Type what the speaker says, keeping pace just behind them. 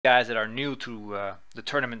guys that are new to the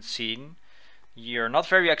tournament scene, you're not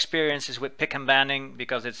very experienced with pick and banning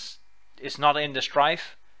because it's not in the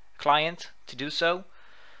Strife client to do so.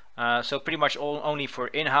 So pretty much only for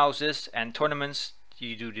in-houses and tournaments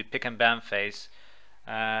you do the pick and ban phase,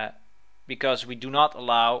 because we do not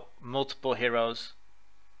allow multiple heroes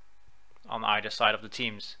on either side of the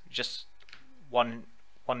teams. Just one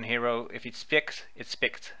hero. If it's picked, it's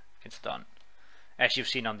picked. It's done, as you've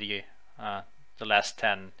seen on the last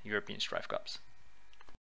 10 European Strife Cups.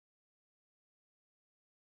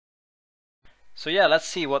 So yeah, let's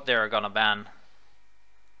see what they're gonna ban.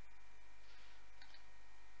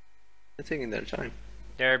 They're taking their time.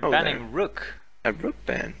 They're banning Rook. A Rook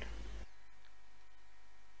ban.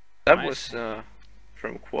 That Nice. was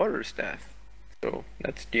from Quarterstaff, so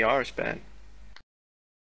that's DR's ban.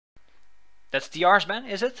 That's DR's ban,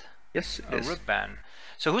 is it? Yes, it is. Rook ban.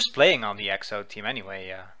 So who's playing on the EXO team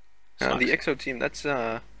anyway? The EXO team, that's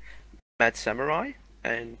Mad Samurai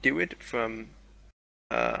and Do It from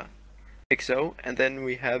EXO, and then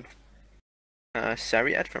we have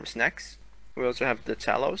Sariat from Snacks. We also have the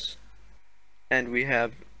Talos, and we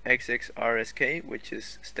have XXRSK, which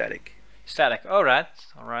is Static. Static. Alright.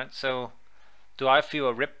 So do I feel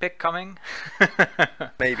a rip pick coming?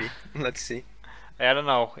 Maybe. Let's see. I don't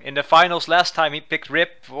know. In the finals last time he picked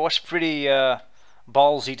Rip, was pretty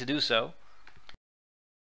ballsy to do so.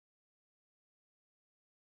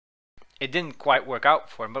 It didn't quite work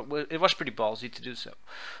out for him, but it was pretty ballsy to do so.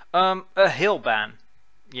 A Hill ban.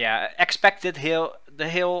 Yeah, expected Hill. The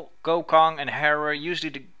Hill, Gokong and Hera,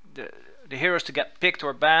 usually the heroes to get picked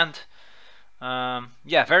or banned.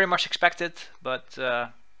 Yeah, very much expected, but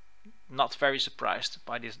not very surprised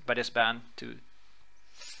by this ban too.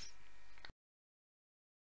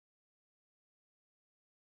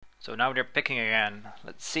 So now they're picking again.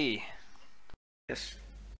 Let's see. Yes.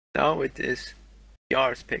 Now it is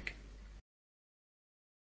DR's pick.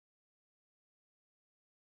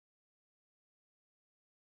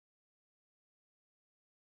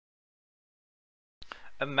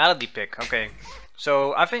 A Melody pick. Okay.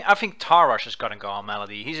 So I think Tarash is gonna go on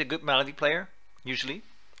Melody. He's a good Melody player usually.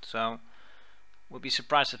 So would be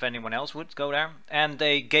surprised if anyone else would go there. And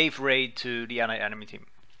they gave raid to the enemy team.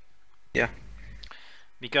 Yeah.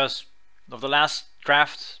 Because of the last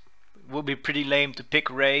draft, it would be pretty lame to pick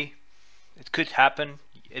Ray. It could happen,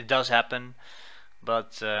 it does happen,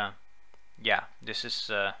 but yeah, this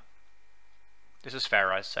is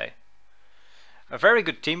fair, I'd say. A very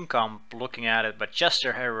good team comp, looking at it, but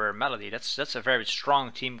Chester, Hera, Melody, that's a very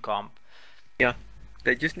strong team comp. Yeah,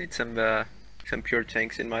 they just need some pure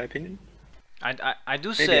tanks, in my opinion. I do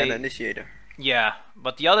Maybe say an initiator. Yeah,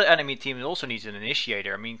 but the other enemy team also needs an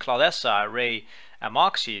initiator. I mean, Claudessa, Ray, and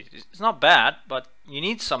Moxie, it's not bad, but you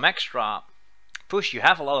need some extra push. You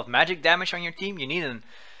have a lot of magic damage on your team. You need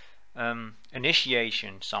an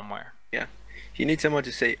initiation somewhere. Yeah, you need someone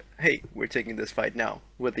to say, "Hey, we're taking this fight now,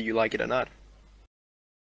 whether you like it or not."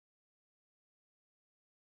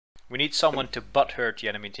 We need someone to butt hurt the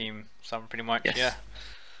enemy team. Some pretty much, yes. Yeah.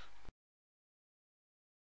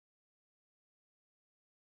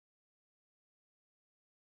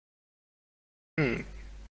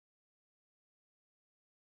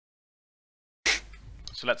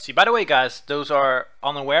 So let's see. By the way, guys, those are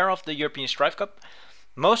unaware of the European Strife Cup.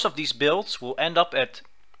 Most of these builds will end up at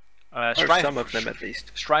Strife, some of them at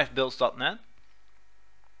least. strifebuilds.net.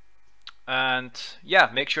 And yeah,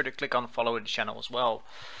 make sure to click on follow the channel as well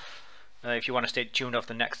if you want to stay tuned of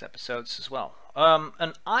the next episodes as well.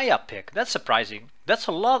 An Aya pick, that's surprising. That's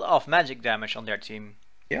a lot of magic damage on their team.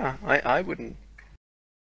 Yeah, I wouldn't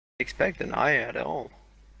expect an Aya at all.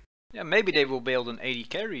 Yeah, maybe they will build an 80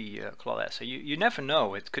 carry Claudessa. You never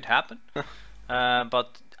know, it could happen.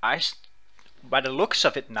 But by the looks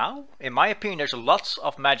of it now, in my opinion, there's lots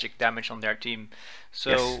of magic damage on their team.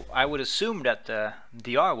 So yes. I would assume that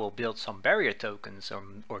DR will build some barrier tokens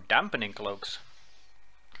or dampening cloaks.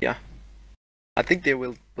 Yeah, I think they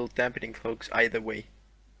will build dampening cloaks either way.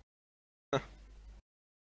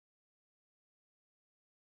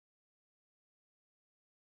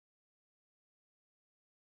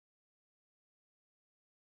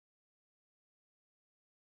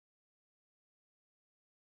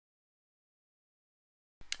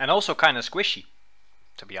 And also kind of squishy,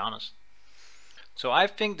 to be honest. So I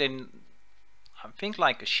think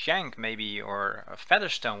like a Shank maybe or a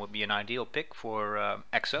Featherstone would be an ideal pick for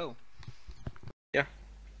XO. Yeah,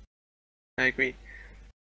 I agree.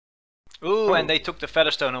 Ooh, and they took the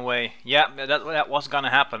Featherstone away. Yeah, that was gonna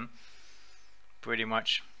happen, pretty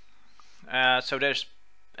much. So there's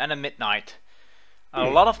and a Midnight. A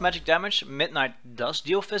lot of magic damage. Midnight does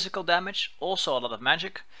deal physical damage, also a lot of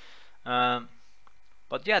magic.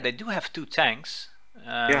 But yeah, they do have 2 tanks,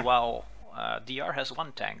 Yeah. while DR has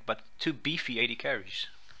 1 tank, but 2 beefy 80 carries.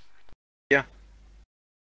 Yeah.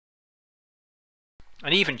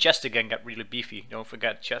 And even Chester can get really beefy, don't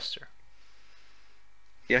forget Chester.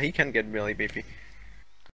 Yeah, he can get really beefy.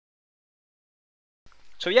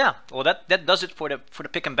 So yeah, well that does it for the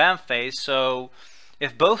pick and ban phase. So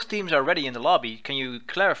if both teams are ready in the lobby, can you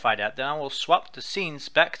clarify that? Then I will swap the scenes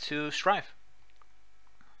back to Strife.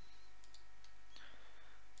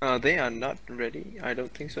 They are not ready. I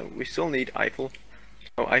don't think so. We still need Eiffel.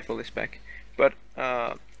 Oh, Eiffel is back. But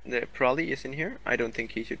the Prolly is in here. I don't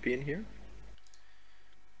think he should be in here.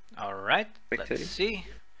 Alright, let's see.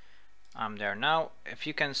 I'm there now. If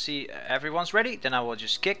you can see everyone's ready, then I will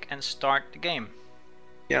just kick and start the game.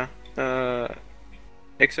 Yeah.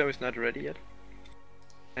 EXO is not ready yet.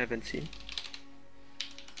 I haven't seen.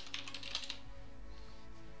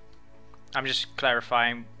 I'm just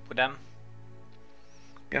clarifying with them.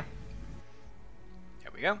 Yeah.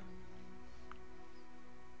 There we go.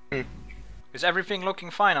 Hmm. Is everything looking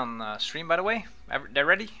fine on stream, by the way? They're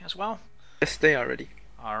ready as well? Yes, they are ready.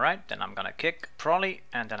 Alright, then I'm gonna kick Prolly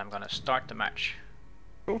and then I'm gonna start the match.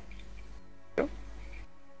 Cool. Go.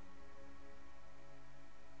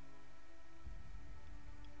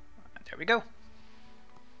 And there we go.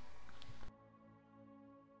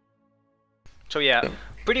 So yeah,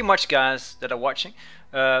 pretty much guys that are watching,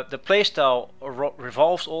 the playstyle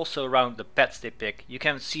revolves also around the pets they pick. You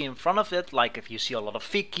can see in front of it, like if you see a lot of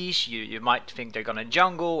Fikis, you might think they're gonna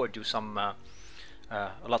jungle or do some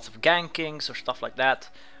lots of gankings or stuff like that,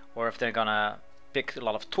 or if they're gonna pick a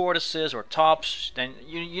lot of tortoises or tops, then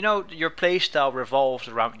you know your playstyle revolves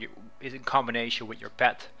around you in combination with your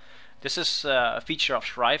pet. This is a feature of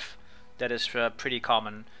Strife that is pretty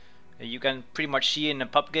common. You can pretty much see in a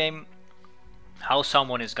pub game how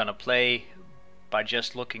someone is gonna play by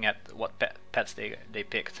just looking at what pets they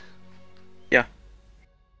picked. Yeah.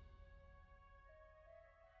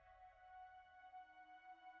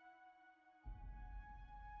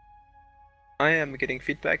 I am getting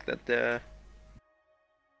feedback that the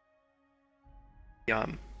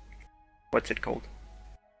what's it called?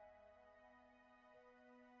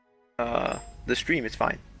 The stream is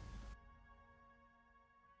fine.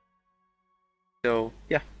 So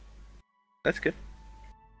yeah, that's good.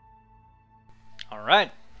 All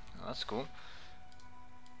right, well, that's cool.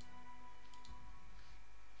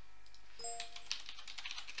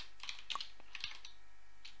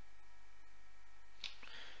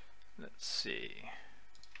 Let's see.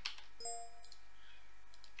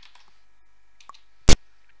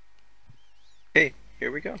 Hey,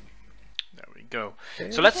 here we go. There we go.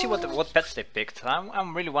 So let's see what pets they picked.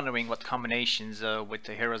 I'm really wondering what combinations with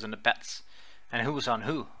the heroes and the pets, and who's on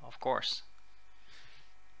who, of course.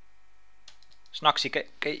 Snoxy,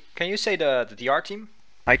 can you say the DR team?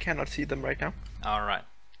 I cannot see them right now. All right,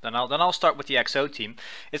 then I'll start with the XO team.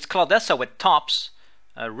 It's Claudessa with tops,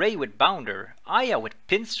 Ray with Bounder, Aya with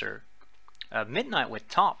Pincer, Midnight with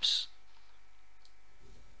tops,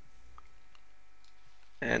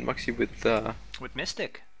 And Moxie with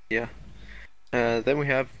Mystic. yeah. Then we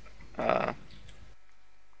have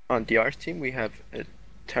on DR's team we have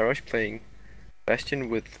Tarosh playing Bastion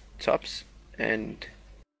with tops, and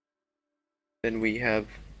then we have,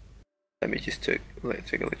 let me just take a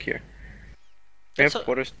look here. We have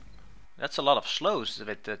quarters. That's a lot of slows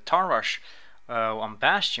with the Tarosh on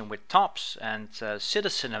Bastion with tops, and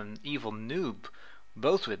Citizen and Evil Noob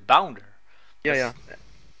both with Bounder. Yeah, yeah.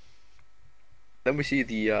 Then we see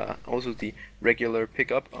the also the regular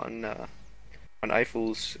pickup on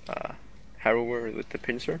Eiffel's Harrower with the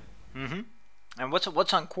pincer. Mm-hmm. And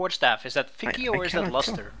what's on Quarterstaff? Is that Ficky or is that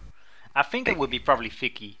Luster? Tell. I think it would be probably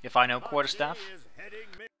Ficky if I know Quarterstaff.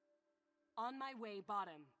 On my way,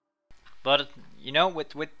 bottom. But you know,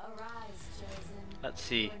 with let's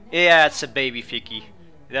see. Yeah, it's a baby Ficky.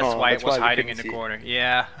 That's why it was hiding in the corner.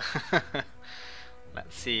 Yeah.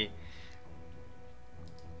 Let's see.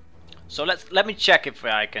 So let me check if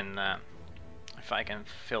I can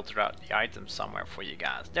filter out the items somewhere for you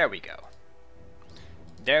guys. There we go.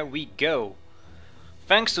 There we go.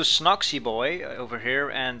 Thanks to Snoxy Boy over here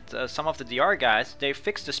and some of the DR guys, they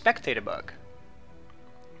fixed the spectator bug.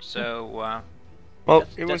 So well,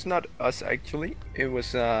 it was not us actually. It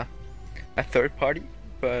was a third party,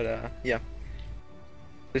 but yeah,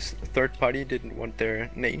 this third party didn't want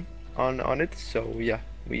their name on it, so yeah,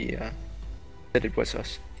 we said it was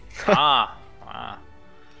us. Ah.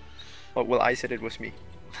 Oh, well, I said it was me.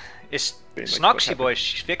 Is Snoxy Boy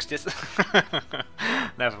fixed this?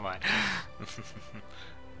 Never mind.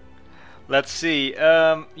 Let's see.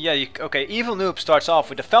 Yeah, okay. Evil Noob starts off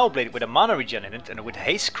with a Fellblade with a mana regen in it and with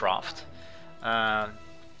Hastecraft.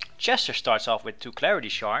 Chester starts off with 2 clarity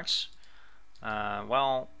shards.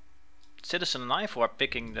 Well, Citizen and Ivo are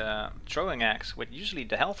picking the throwing axe with usually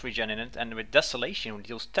the health regen in it, and with Desolation, which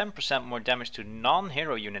deals 10% more damage to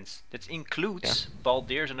non-hero units. That includes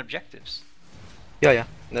Baldirs and objectives. Yeah,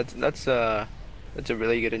 that's a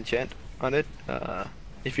really good enchant on it.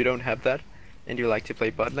 If you don't have that and you like to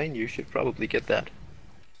play bot lane, you should probably get that.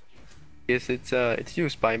 Because it's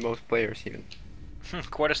used by most players even.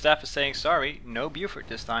 Quarterstaff is saying sorry, no Buford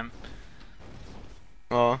this time.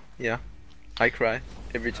 Oh yeah, I cry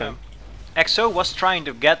every time. XO was trying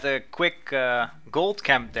to get a quick gold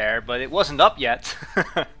camp there, but it wasn't up yet.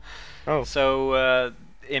 Oh. So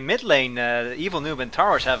in mid lane, Evil Noob and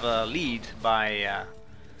Towers have a lead by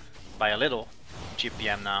a little.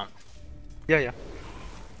 GPM now. Yeah.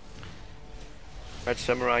 Red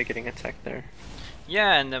Samurai getting attacked there.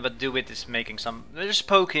 Yeah, and but Duwit is making some. They're just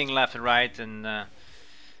poking left and right, and I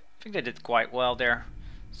think they did quite well there.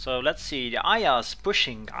 So let's see, the Aya's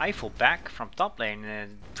pushing Eiffel back from top lane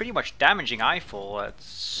and pretty much damaging Eiffel.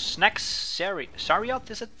 Snacks Sariat,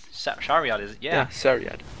 is it? Sariat, is it? Yeah,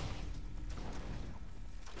 Sariat.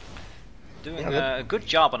 Doing a good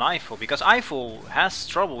job on Eiffel, because Eiffel has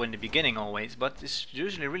trouble in the beginning always, but is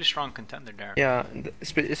usually a really strong contender there. Yeah,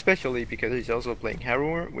 especially because he's also playing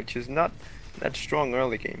Harrower, which is not that strong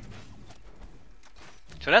early game.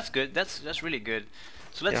 So that's good, that's really good.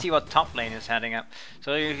 So let's see what top lane is heading up.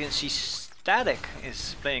 So you can see Static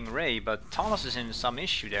is playing Ray, but Talos is in some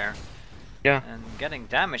issue there. Yeah. And getting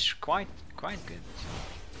damaged quite good.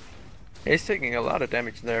 He's taking a lot of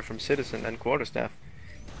damage there from Citizen and Quarterstaff.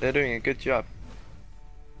 They're doing a good job.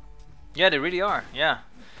 Yeah, they really are, yeah.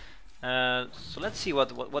 So let's see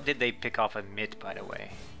what did they pick off at mid, by the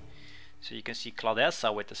way. So you can see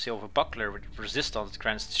Claudessa with the Silver Buckler with resistance,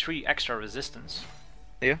 grants 3 extra resistance.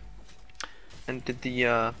 Yeah. And did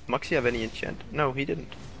the Moxie have any enchant? No, he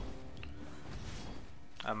didn't.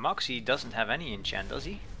 Moxie doesn't have any enchant, does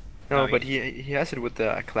he? No, but he has it with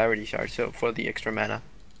the Clarity Shard, so for the extra mana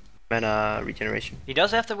regeneration. He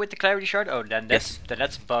does have that with the Clarity Shard? Oh, then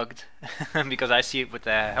that's bugged. Because I see it with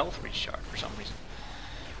the Health Reach Shard for some reason.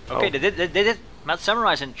 Okay, they did. Matt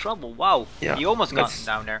Samurai's in trouble. Wow, yeah, he almost got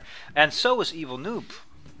down there. And so is Evil Noob.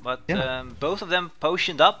 But both of them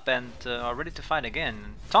potioned up and are ready to fight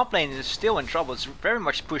again. Top lane is still in trouble. It's very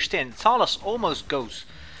much pushed in. Talos almost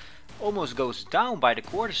goes down by the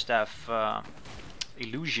quarterstaff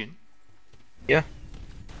illusion. Yeah,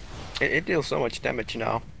 it deals so much damage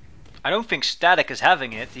now. I don't think Static is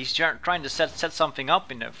having it. He's trying to set something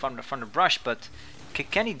up from the brush, but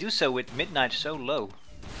can he do so with Midnight so low?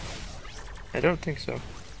 I don't think so.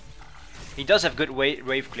 He does have good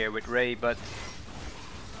wave clear with Ray, but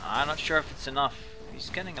I'm not sure if it's enough. He's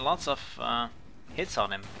getting lots of hits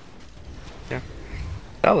on him. Yeah,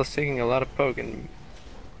 that was taking a lot of poke in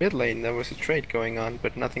mid lane. There was a trade going on,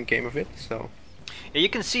 but nothing came of it. So yeah, you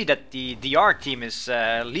can see that the DR team is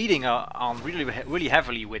leading on really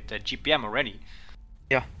heavily with GPM already.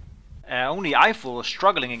 Yeah. Only Eiffel is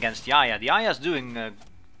struggling against the Aya. The Aya's doing a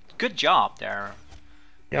good job there.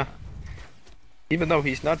 Yeah. Even though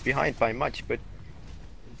he's not behind by much, but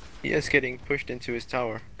he is getting pushed into his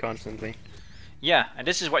tower constantly. Yeah, and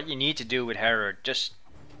this is what you need to do with Herod. Just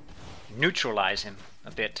neutralize him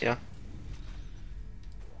a bit. Yeah.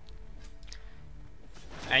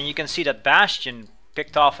 And you can see that Bastion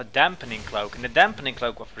picked off a dampening cloak, and the dampening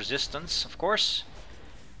cloak of resistance, of course.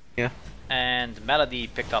 Yeah. And Melody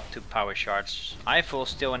picked up 2 power shards. Eiffel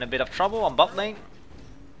still in a bit of trouble on bot lane,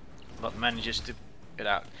 but manages to get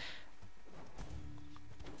out.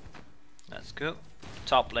 That's good.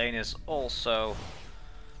 Top lane is also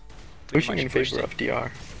pushing in favor of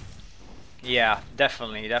DR. Yeah,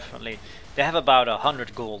 definitely. They have about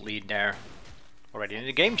 100 gold lead there already, and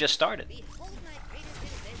the game just started.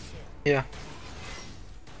 Yeah.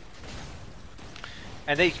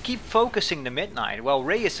 And they keep focusing the Midnight. Well,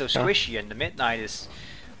 Ray is so squishy, and the Midnight is...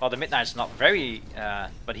 Well, the Midnight's not very...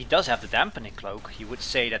 but he does have the dampening cloak. He would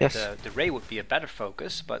say that the Ray would be a better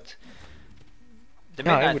focus, but... The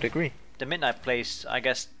Midnight, I would agree. The Midnight plays, I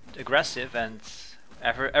guess, aggressive, and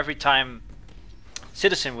every time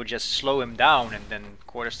Citizen would just slow him down, and then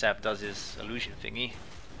Quarterstaff does his illusion thingy.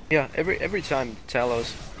 Yeah, every time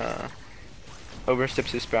Talos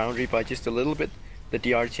oversteps his boundary by just a little bit, the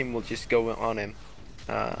DR team will just go on him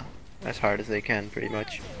as hard as they can, pretty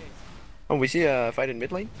much. Oh, we see a fight in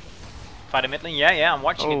mid lane? Fight in mid lane? Yeah, I'm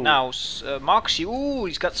watching it now. Moxie, ooh,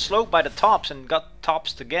 he's got slowed by the tops and got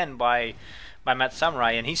topsed again by Matt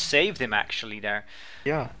Samurai, and he saved him actually there.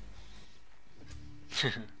 Yeah.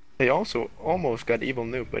 They also almost got Evil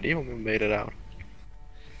Noob, but Evil Noob made it out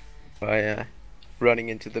by running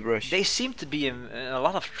into the brush. They seem to be in a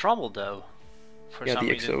lot of trouble though. For Yeah, some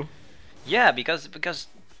the reason. EXO. Yeah, because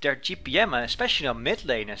their GPM, especially on mid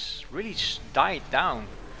lane, has really died down.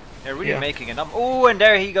 They're really Yeah. making it up. Oh, and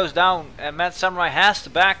there he goes down. Mad Samurai has to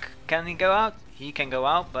back. Can he go out? He can go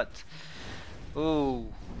out, but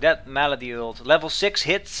ooh, that Malady ult. Level 6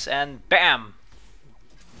 hits and bam,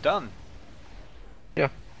 done. Yeah.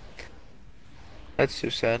 That's so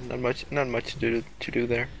sad. Not much to do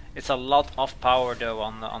there. It's a lot of power though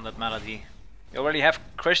on that Malady. You already have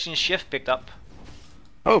Christian Shift picked up.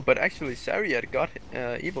 Oh, but actually Sariat got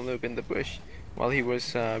Evil Noob in the bush while he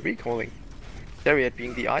was recalling. Sariat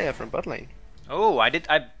being the Aya from bot lane. Oh, I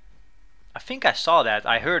think I saw that.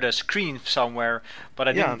 I heard a scream somewhere, but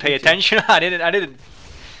I Yeah, didn't pay me too. attention. I didn't.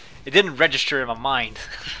 It didn't register in my mind.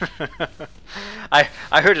 I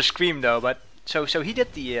heard a scream though, but so he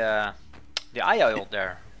did the Aya ult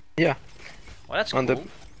there. Yeah. Well, that's On cool. the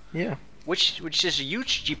yeah. Which is a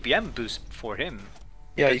huge GPM boost for him.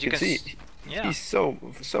 Yeah, Because you can see Yeah. he's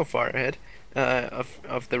so far ahead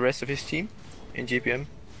of the rest of his team in GPM.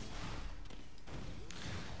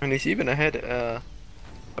 And he's even ahead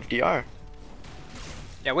of DR.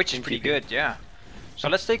 Yeah, which is in pretty GPM. good. Yeah. So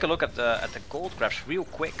let's take a look at the gold graphs real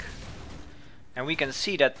quick, and we can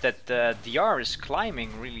see that DR is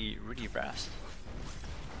climbing really fast.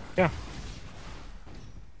 Yeah.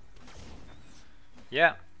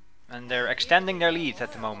 Yeah, and they're extending their lead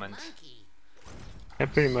at the moment. Yeah,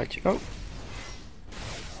 pretty much. Oh.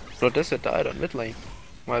 Bloodessa died on mid lane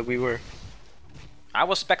while we were. I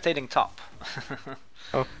was spectating top.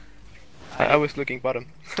 Oh. I was looking bottom.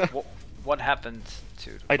 What happened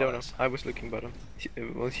to? I don't know. Bloodessa? I was looking bottom.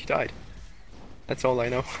 Well, she died. That's all I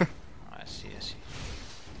know. I see.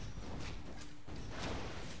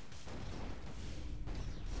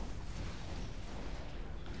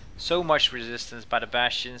 So much resistance by the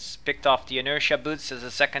Bastions. Picked off the inertia boots as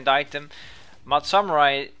a second item. Mad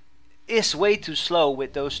Samurai is way too slow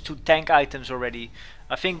with those 2 tank items already.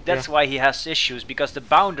 I think that's why he has issues, because the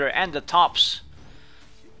bounder and the tops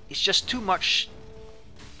is just too much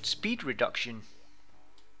speed reduction.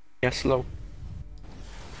 Yeah, slow.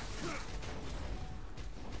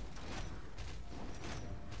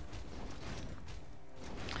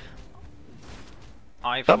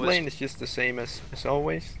 Top lane is just the same as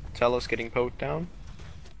always. Talos getting poked down.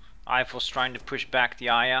 Eiffel's trying to push back the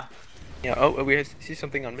Aya. Yeah, oh, we see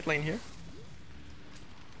something on mid lane here.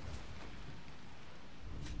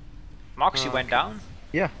 Moxie went down.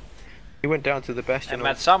 Yeah, he went down to the Bastion. And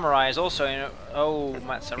Mad Samurai is also in. Oh,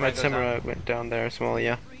 Mad Samurai Mad goes Samurai down. went down there as well,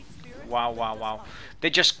 yeah. Wow. They're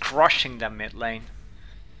just crushing them mid lane.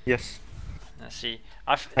 Yes. Let's see.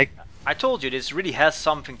 I told you this really has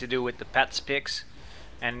something to do with the pets picks,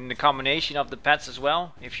 and the combination of the pets as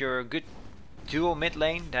well. If you're a good duo mid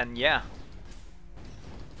lane, then yeah.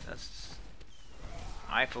 That's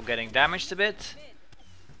Eiffel getting damaged a bit.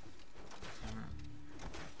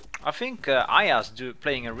 I think Aya's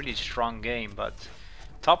playing a really strong game, but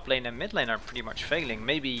top lane and mid lane are pretty much failing.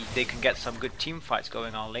 Maybe they can get some good team fights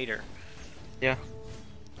going on later. Yeah.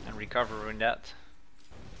 And recover in that.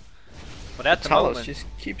 But at the Talos moment, just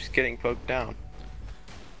keeps getting poked down.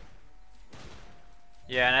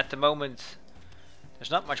 yeah, and at the moment,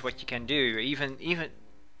 there's not much what you can do. Even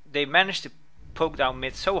they managed to poke down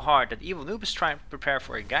mid so hard that Evil Noob is trying to prepare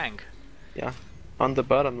for a gank. Yeah, on the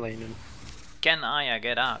bottom lane. And Can Aya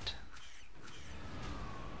get out?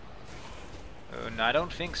 No, I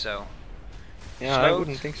don't think so. yeah, I Slowed.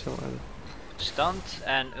 wouldn't think so either. Stunned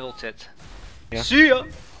and ulted. Yeah. See ya!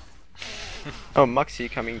 Oh, Moxie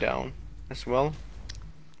coming down as well.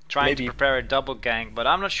 Trying Maybe. to prepare a double gank, but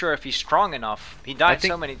I'm not sure if he's strong enough. He died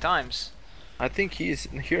so many times. I think he's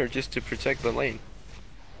here just to protect the lane.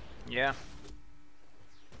 Yeah.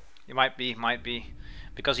 He might be.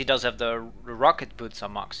 Because he does have the rocket boots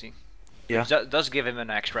on Moxie. Yeah. Which does give him an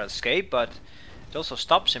extra escape, but it also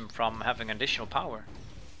stops him from having additional power.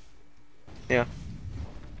 Yeah.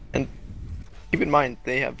 And keep in mind,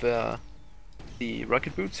 they have the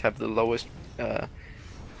rocket boots have the lowest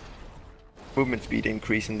movement speed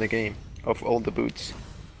increase in the game of all the boots.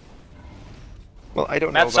 Well, I don't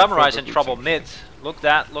know. Mad about Samurai's further in boots trouble actually. mid.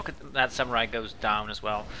 Look at Mad Samurai goes down as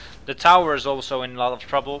well. The tower is also in a lot of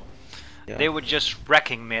trouble. Yeah. They were just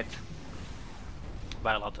wrecking mid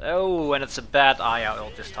by a lot. Oh, and it's a bad Aya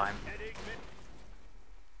ult this time.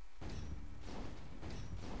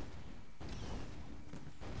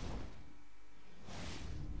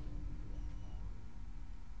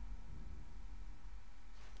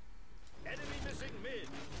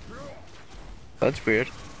 That's weird.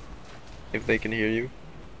 If they can hear you.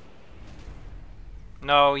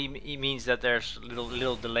 No, he means that there's a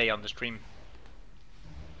little delay on the stream.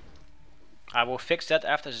 I will fix that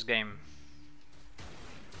after this game.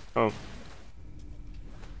 Oh.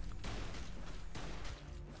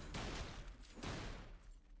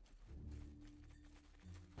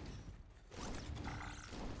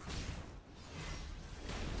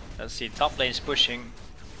 Let's see, top lane's pushing.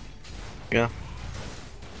 Yeah.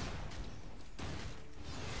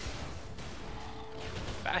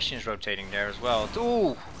 Bastion's rotating there as well.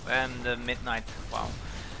 Ooh, and the midnight. Wow.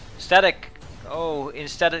 Static. Oh,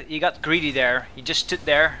 instead he got greedy there. He just stood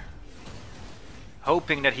there,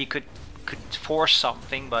 hoping that he could force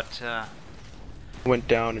something, but Went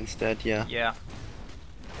down instead. Yeah. yeah.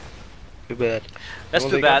 Too bad. That's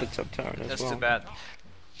Well, too they got bad. the top tower as That's well. too bad.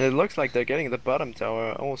 It looks like they're getting the bottom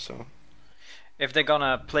tower also. If they're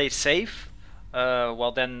gonna play safe,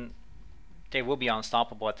 well then they will be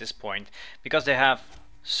unstoppable at this point because they have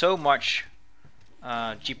so much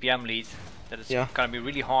GPM lead that it's Yeah. gonna be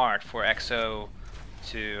really hard for EXO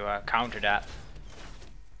to counter that.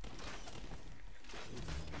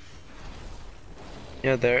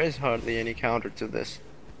 Yeah, there is hardly any counter to this.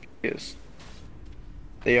 Yes.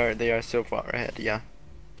 They are so far ahead. Yeah.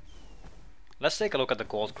 Let's take a look at the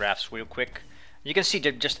gold graphs real quick. You can see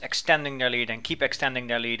they're just extending their lead and keep extending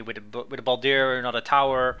their lead with a Baldir, another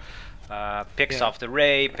tower, picks Yeah. off the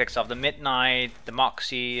Ray, picks off the Midnight, the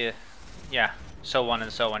Moxie, yeah, so on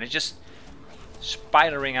and so on. It's just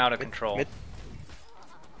spiraling out of control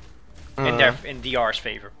in DR's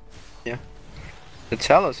favor. Yeah. The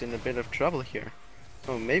Talos in a bit of trouble here.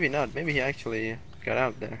 Oh, maybe not. Maybe he actually got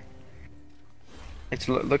out there. It's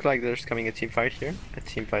look like there's coming a team fight here. A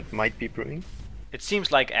team fight might be brewing. It seems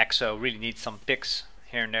like EXO really needs some picks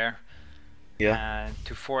here and there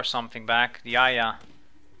to force something back. The Aya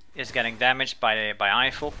is getting damaged by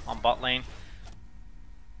Eiffel on bot lane,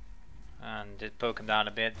 and did poke him down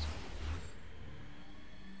a bit.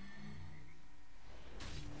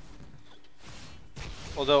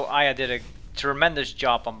 Although Aya did a tremendous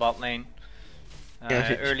job on bot lane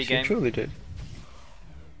early game. She truly did.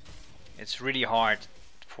 It's really hard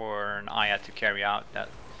for an Aya to carry out that.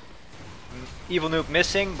 Evil Noob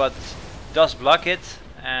missing, but does block it,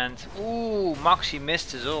 and ooh, Moxie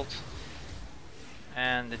missed his ult,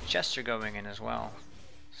 and the Chester going in as well.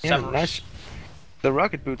 Yeah, Severus. nice. The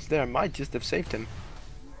rocket boots there might just have saved him.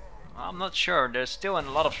 I'm not sure. They're still in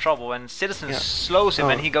a lot of trouble, and Citizen Yeah. slows him,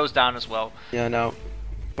 and he goes down as well. Yeah, now,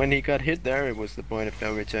 when he got hit there, it was the point of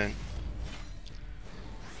no return.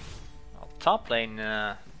 Well, top lane,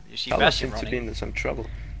 you see Talos Bastion seems to be running. in some trouble.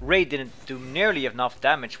 Ray didn't do nearly enough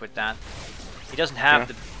damage with that. He doesn't have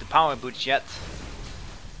Yeah. the power boots yet.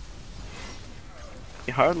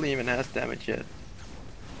 He hardly even has damage yet.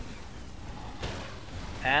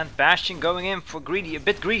 And Bastion going in for greedy, a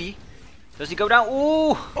bit greedy. Does he go down?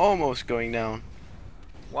 Ooh! Almost going down.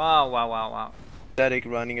 Wow, wow, wow, wow. Static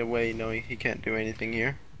running away, knowing he can't do anything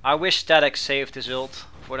here. I wish Static saved his ult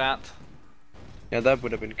for that. Yeah, that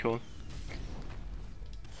would have been cool.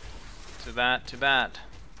 Too bad, too bad.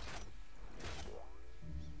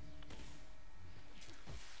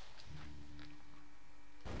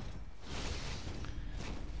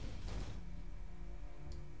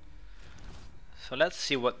 So let's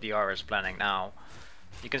see what the R is planning now.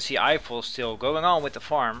 You can see Eiffel still going on with the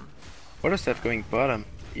farm. What is that going bottom?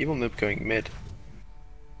 Evil Noob going mid.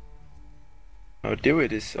 Oh,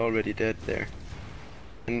 Dewitt is already dead there.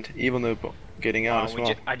 And Evil Noob getting out as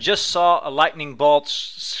well. I just saw a lightning bolt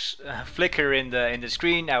flicker in the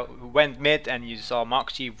screen. I went mid, and you saw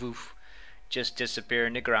Moxie woof just disappear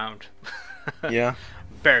in the ground. Yeah.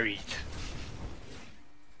 Buried.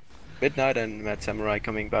 Midnight and Mad Samurai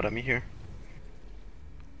coming bottom here.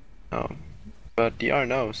 Oh, but DR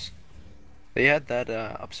knows. They had that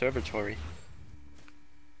observatory.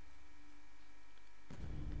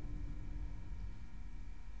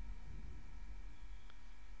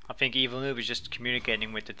 I think Evil Noob is just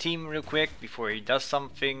communicating with the team real quick before he does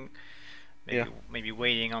something. Maybe, Yeah. maybe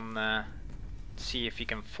waiting on see if he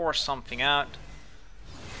can force something out.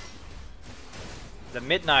 The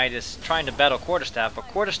Midnight is trying to battle Quarterstaff, but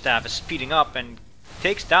Quarterstaff is speeding up and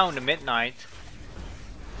takes down the Midnight.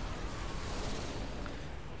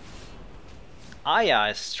 Aya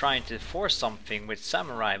is trying to force something with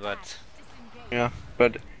Samurai, but Yeah,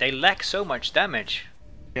 but they lack so much damage.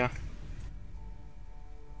 yeah.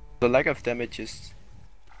 The lack of damage is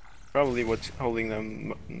probably what's holding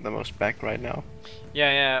them the most back right now.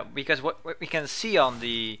 Yeah, yeah, because what we can see on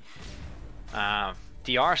the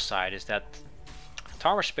DR side is that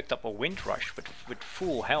Towers picked up a Wind Rush with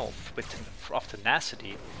full health, of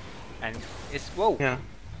tenacity, and it's whoa. Yeah,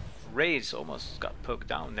 Ray's almost got poked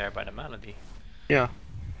down there by the Melody yeah.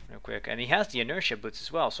 real quick, and he has the inertia boots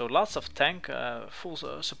as well, so lots of tank full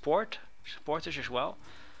support supporters as well.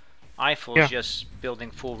 Eiffel Yeah. is just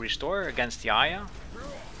building full restore against the Aya.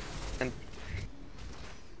 And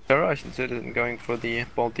Garage and Citizen going for the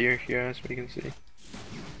Baldir here, as we can see.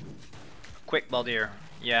 Quick Baldir,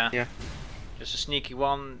 yeah. Yeah. Just a sneaky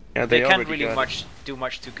one. Yeah, they can't already really got do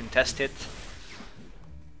much to contest it.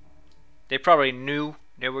 They probably knew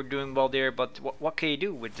they were doing Baldir, but what can you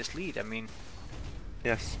do with this lead? I mean,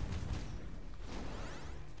 Yes.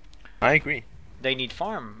 I agree. they need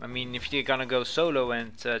farm. I mean, if you're gonna go solo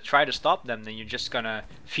and try to stop them, then you're just gonna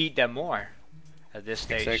feed them more at this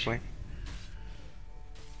stage. Exactly.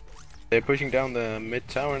 They're pushing down the mid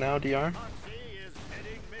tower now, DR.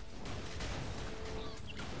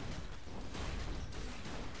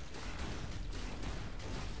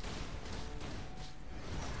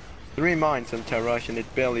 Three mines on Tarash and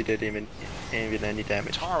it barely did even any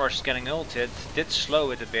damage. Tarash is getting ulted, did slow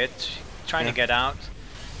it a bit, trying to Yeah. get out.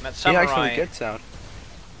 Met He Samurai. actually gets out.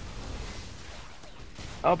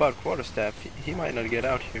 How about Quarterstaff? He might not get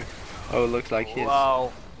out here. Oh, it looks like his.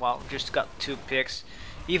 Wow, wow, just got 2 picks.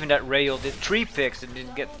 Even that Rail did 3 picks and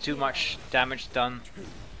didn't get too much damage done.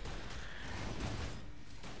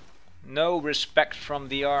 No respect from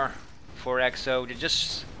DR for EXO. They're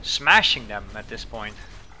just smashing them at this point.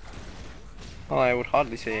 Well, I would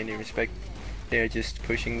hardly say any respect. They're just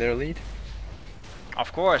pushing their lead.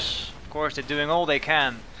 Of course, they're doing all they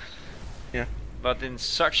can. Yeah. But in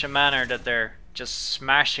such a manner that they're just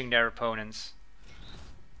smashing their opponents.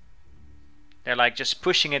 They're like just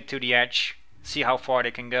pushing it to the edge, see how far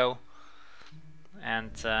they can go.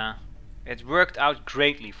 And it worked out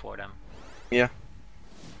greatly for them. Yeah.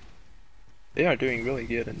 They are doing really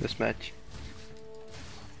good in this match.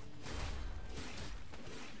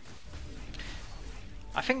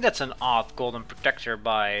 I think that's an odd golden protector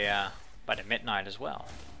by the Midnight as well,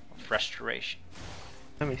 of restoration.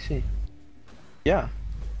 Let me see. Yeah.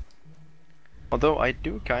 Although I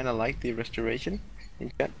do kind of like the restoration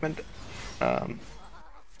enchantment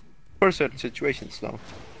for certain situations, though.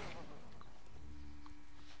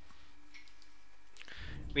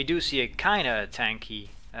 We do see a kind of tanky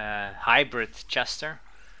hybrid Chester,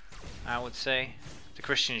 I would say. The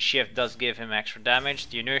Christian Shift does give him extra damage.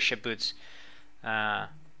 The Inertia Boots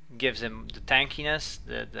gives him the tankiness,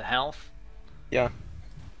 the health. Yeah.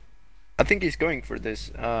 I think he's going for this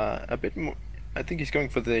a bit more. I think he's going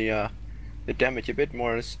for the damage a bit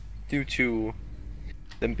more due to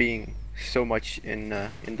them being so much in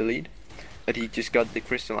the lead that he just got the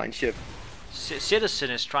crystalline ship. Citizen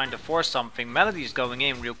is trying to force something. Melody's going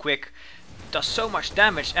in real quick. Does so much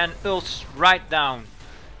damage and ults right down.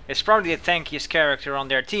 It's probably the tankiest character on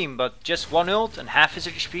their team, but just one ult and half his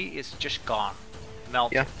HP is just gone.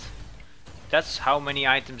 Melted. Yeah. That's how many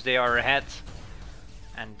items they are ahead.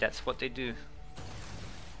 And that's what they do.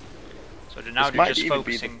 So now This they're might just even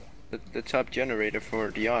focusing. be the top generator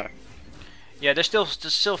for DR. Yeah, they're still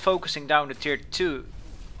focusing down the tier 2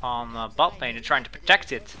 on bot lane. They're trying to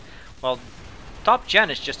protect it. Well, top gen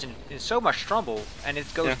is just in so much trouble and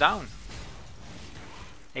it goes down.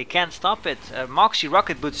 They can't stop it. Moxie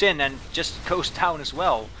rocket boots in and just goes down as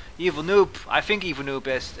well. Evil Noob, I think Evil Noob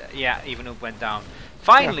is, yeah, Evil Noob went down.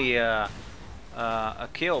 Finally a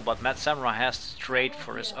kill, but Mad Samurai has to trade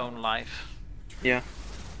for his own life. Yeah.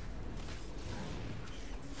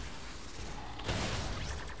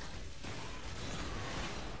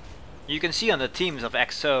 You can see on the teams of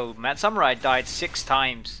EXO, Mad Samurai died 6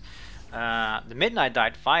 times. The Midnight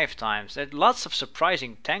died 5 times. Lots of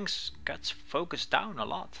surprising tanks got focused down a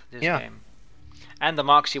lot this game. And the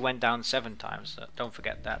Moxie went down 7 times. Don't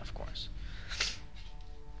forget that, of course.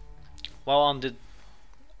 Well, on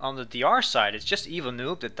the DR side, it's just Evil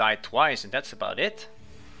Noob that died twice, and that's about it.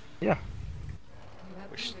 Yeah.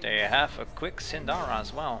 Which they have a quick Sindara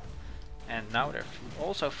as well. And now they're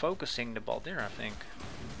also focusing the Baldir, I think.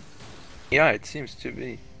 Yeah, it seems to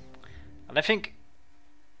be. And I think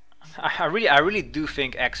I really do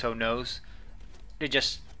think EXO knows. They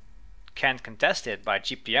just can't contest it. By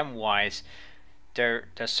GPM wise, they're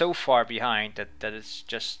so far behind that it's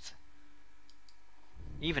just,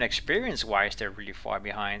 even experience wise, they're really far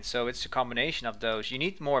behind. So it's a combination of those. You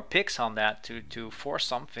need more picks on that to force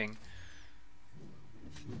something.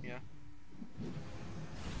 Yeah.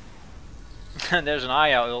 And there's an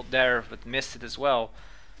Aya ult there, but missed it as well.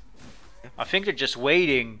 I think they're just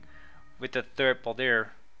waiting with the third Baldir.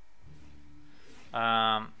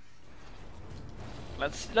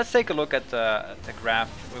 Let's take a look at the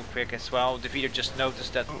graph real quick as well. The video just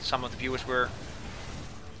noticed that some of the viewers were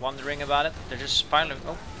wondering about it. They're just piling.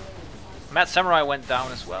 Oh, Mad Samurai went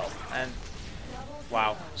down as well, and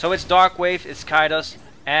wow. So it's Darkwave, it's Kaidos,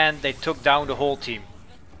 and they took down the whole team.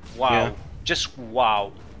 Wow, Yeah. just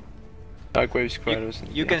wow. Dark Waves Kratos.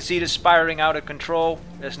 You can see the spiraling out of control.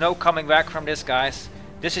 There's no coming back from this, guys.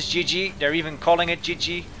 This is GG. They're even calling it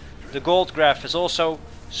GG. The gold graph is also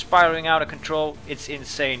spiraling out of control. It's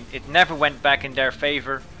insane. It never went back in their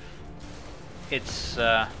favor. It's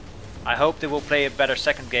I hope they will play a better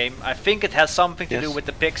second game. I think it has something to do with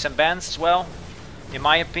the picks and bans as well. In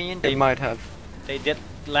my opinion, they might have. They did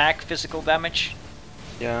lack physical damage.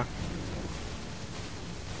 Yeah.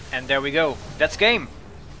 And there we go. That's game.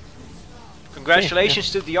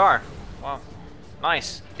 Congratulations to DR. Wow.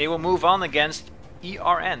 Nice. They will move on against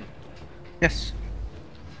ERN. Yes.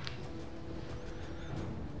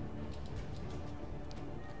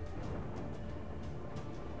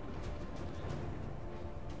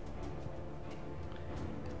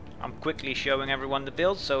 I'm quickly showing everyone the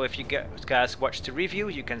build, so if you guys watch the review,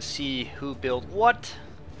 you can see who built what.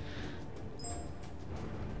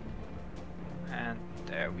 And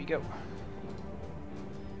there we go.